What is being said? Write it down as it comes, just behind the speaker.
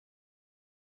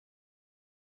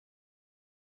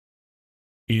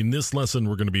In this lesson,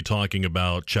 we're going to be talking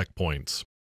about checkpoints.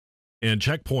 And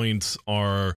checkpoints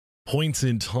are points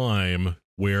in time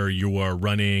where you are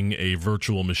running a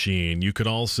virtual machine. You could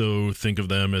also think of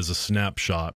them as a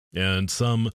snapshot, and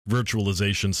some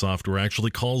virtualization software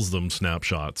actually calls them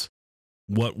snapshots.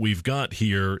 What we've got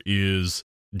here is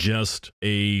just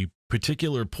a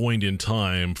particular point in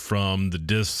time from the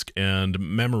disk and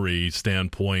memory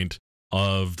standpoint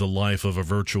of the life of a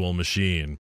virtual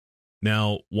machine.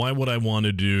 Now, why would I want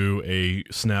to do a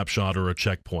snapshot or a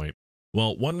checkpoint?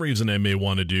 Well, one reason I may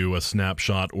want to do a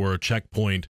snapshot or a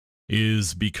checkpoint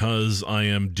is because I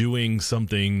am doing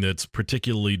something that's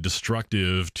particularly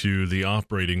destructive to the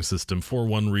operating system for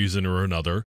one reason or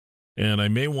another, and I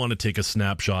may want to take a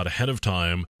snapshot ahead of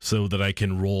time so that I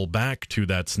can roll back to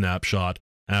that snapshot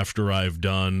after I've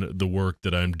done the work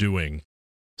that I'm doing.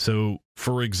 So,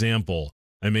 for example,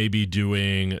 I may be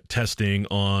doing testing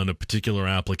on a particular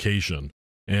application,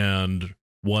 and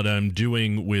what I'm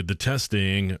doing with the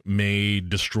testing may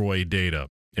destroy data.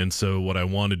 And so what I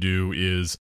want to do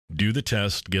is do the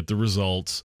test, get the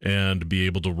results, and be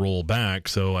able to roll back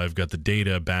so I've got the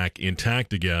data back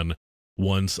intact again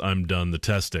once I'm done the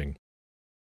testing.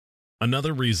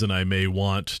 Another reason I may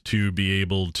want to be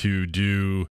able to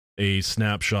do a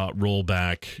snapshot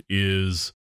rollback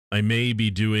is I may be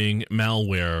doing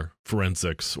malware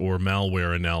forensics or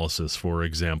malware analysis, for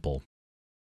example.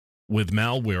 With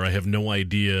malware, I have no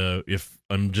idea if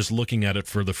I'm just looking at it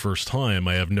for the first time,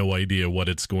 I have no idea what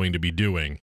it's going to be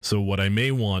doing. So what I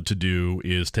may want to do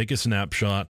is take a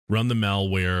snapshot, run the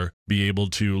malware, be able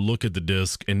to look at the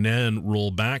disk, and then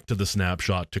roll back to the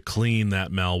snapshot to clean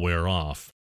that malware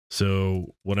off.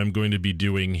 So what I'm going to be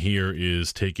doing here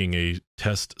is taking a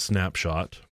test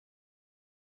snapshot.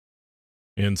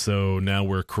 And so now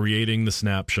we're creating the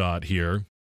snapshot here.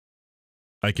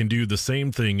 I can do the same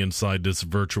thing inside this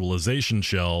virtualization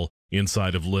shell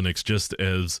inside of Linux, just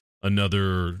as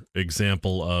another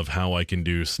example of how I can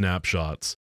do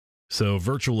snapshots. So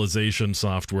virtualization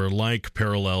software like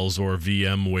Parallels or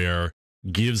VMware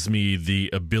gives me the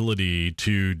ability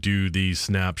to do these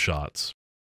snapshots.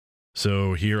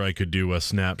 So here I could do a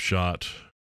snapshot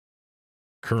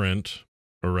current,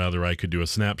 or rather I could do a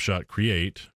snapshot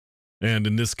create. And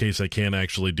in this case, I can't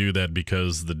actually do that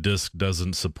because the disk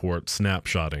doesn't support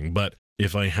snapshotting. But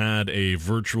if I had a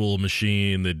virtual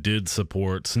machine that did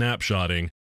support snapshotting,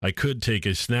 I could take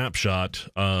a snapshot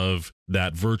of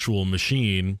that virtual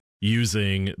machine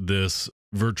using this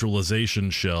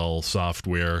virtualization shell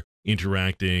software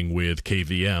interacting with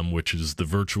KVM, which is the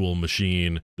virtual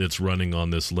machine that's running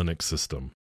on this Linux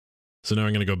system. So now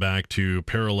I'm going to go back to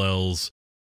Parallels.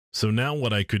 So now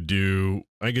what I could do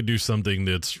something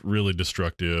that's really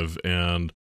destructive,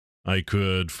 and I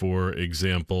could, for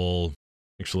example,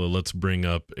 actually let's bring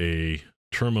up a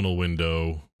terminal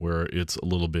window where it's a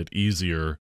little bit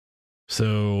easier.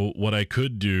 So what I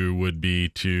could do would be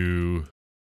to,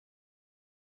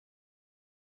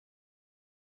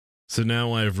 so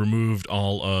now I've removed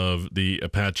all of the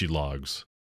Apache logs.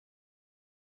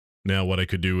 Now what I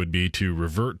could do would be to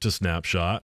revert to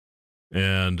snapshot.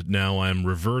 And now I'm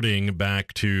reverting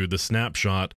back to the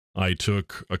snapshot I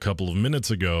took a couple of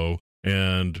minutes ago,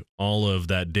 and all of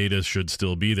that data should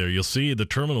still be there. You'll see the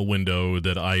terminal window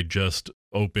that I just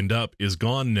opened up is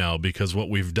gone now, because what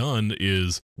we've done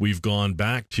is we've gone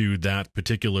back to that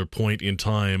particular point in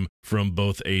time from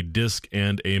both a disk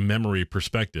and a memory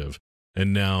perspective.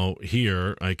 And now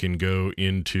here I can go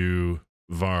into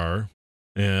var,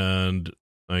 and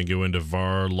I go into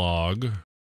var log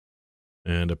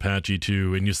and Apache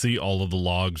 2, and you see all of the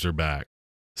logs are back.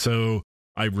 So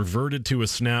I reverted to a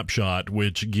snapshot,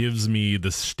 which gives me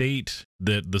the state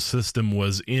that the system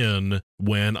was in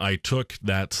when I took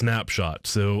that snapshot.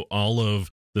 So all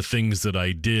of the things that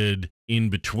I did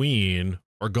in between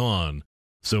are gone.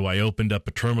 So I opened up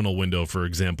a terminal window, for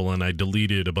example, and I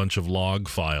deleted a bunch of log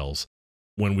files.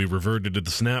 When we reverted to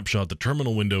the snapshot, the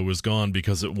terminal window was gone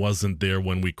because it wasn't there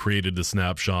when we created the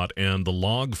snapshot, and the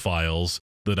log files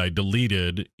that I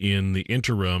deleted in the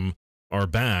interim are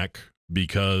back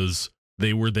because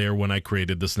they were there when I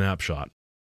created the snapshot.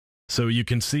 So you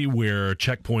can see where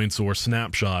checkpoints or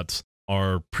snapshots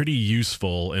are pretty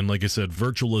useful. And like I said,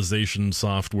 virtualization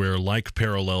software like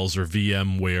Parallels or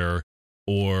VMware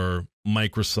or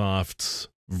Microsoft's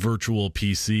virtual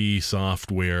PC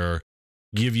software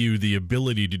give you the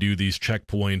ability to do these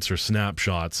checkpoints or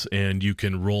snapshots, and you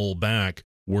can roll back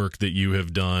work that you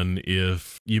have done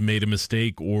if you made a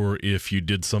mistake or if you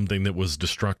did something that was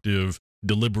destructive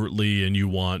deliberately and you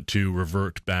want to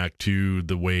revert back to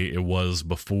the way it was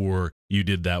before you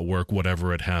did that work,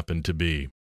 whatever it happened to be.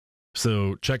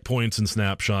 So checkpoints and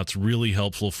snapshots really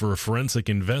helpful for a forensic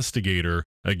investigator.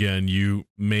 Again, you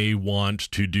may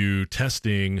want to do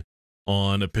testing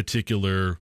on a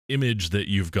particular image that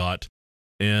you've got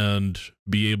and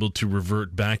be able to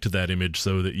revert back to that image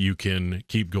so that you can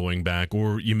keep going back.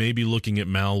 Or you may be looking at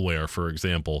malware, for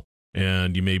example,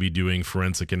 and you may be doing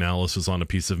forensic analysis on a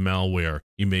piece of malware.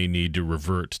 You may need to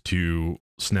revert to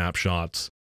snapshots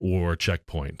or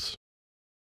checkpoints.